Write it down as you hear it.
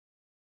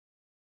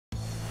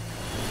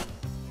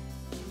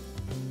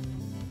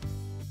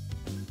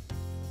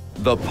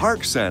The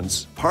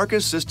ParkSense Park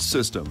Assist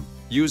system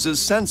uses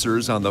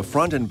sensors on the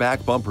front and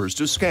back bumpers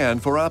to scan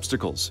for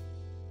obstacles.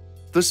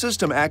 The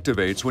system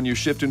activates when you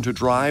shift into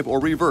drive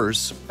or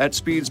reverse at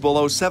speeds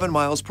below 7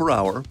 miles per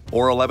hour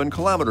or 11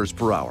 kilometers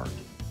per hour.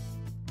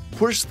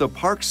 Push the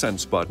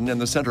ParkSense button in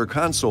the center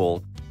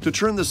console to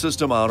turn the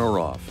system on or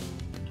off.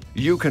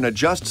 You can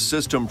adjust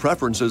system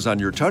preferences on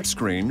your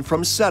touchscreen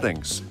from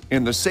Settings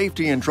in the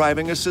Safety and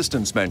Driving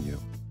Assistance menu.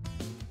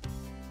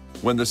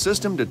 When the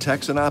system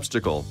detects an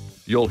obstacle,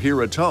 you'll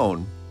hear a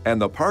tone and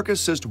the Park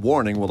Assist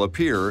warning will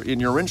appear in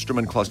your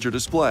instrument cluster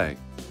display.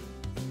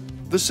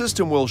 The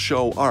system will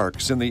show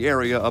arcs in the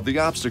area of the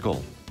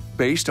obstacle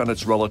based on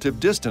its relative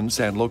distance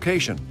and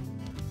location.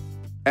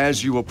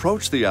 As you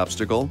approach the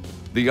obstacle,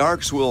 the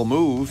arcs will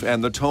move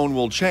and the tone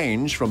will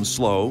change from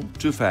slow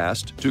to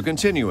fast to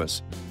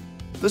continuous.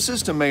 The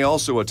system may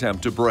also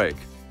attempt to brake.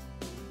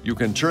 You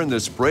can turn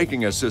this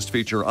braking assist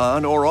feature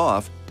on or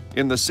off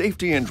in the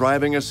Safety and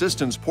Driving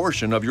Assistance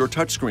portion of your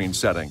touchscreen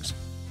settings.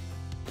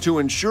 To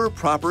ensure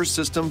proper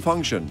system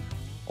function,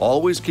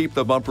 always keep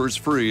the bumpers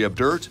free of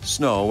dirt,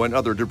 snow, and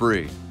other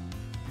debris.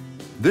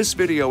 This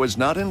video is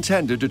not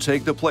intended to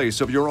take the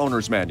place of your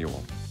owner's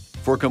manual.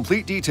 For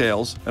complete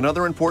details and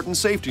other important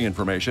safety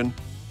information,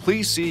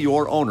 please see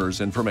your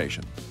owner's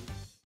information.